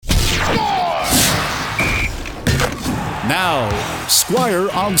Now, Squire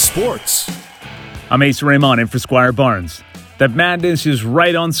on Sports. I'm Ace Raymond in for Squire Barnes. The Madness is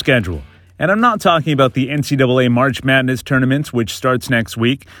right on schedule. And I'm not talking about the NCAA March Madness tournament, which starts next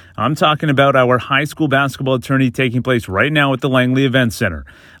week. I'm talking about our high school basketball tourney taking place right now at the Langley Event Center.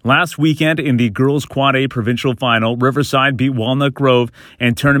 Last weekend in the girls Quad A provincial final, Riverside beat Walnut Grove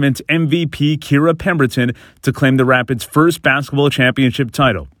and tournament MVP Kira Pemberton to claim the Rapids' first basketball championship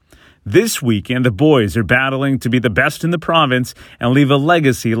title. This weekend, the boys are battling to be the best in the province and leave a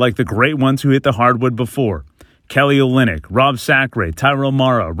legacy like the great ones who hit the hardwood before. Kelly Olynyk, Rob Sacre, Tyrell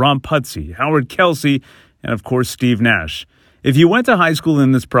Mara, Ron Putsey, Howard Kelsey, and of course Steve Nash. If you went to high school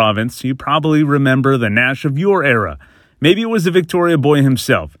in this province, you probably remember the Nash of your era. Maybe it was the Victoria boy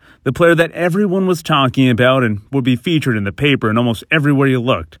himself, the player that everyone was talking about and would be featured in the paper and almost everywhere you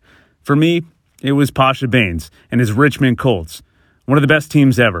looked. For me, it was Pasha Baines and his Richmond Colts, one of the best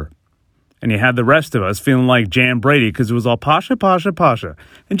teams ever. And you had the rest of us feeling like Jan Brady because it was all Pasha, Pasha, Pasha.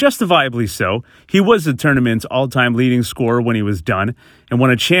 And justifiably so. He was the tournament's all-time leading scorer when he was done and won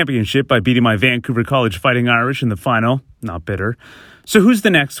a championship by beating my Vancouver College Fighting Irish in the final. Not bitter. So who's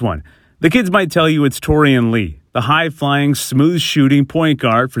the next one? The kids might tell you it's Torian Lee, the high-flying, smooth-shooting point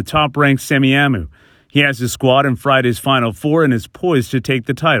guard for top-ranked Semiahmoo. He has his squad in Friday's Final Four and is poised to take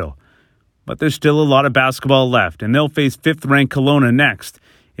the title. But there's still a lot of basketball left, and they'll face 5th-ranked Kelowna next.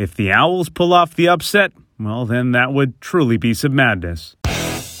 If the Owls pull off the upset, well, then that would truly be some madness.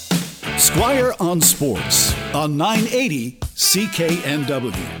 Squire on Sports on 980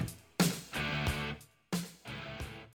 CKNW.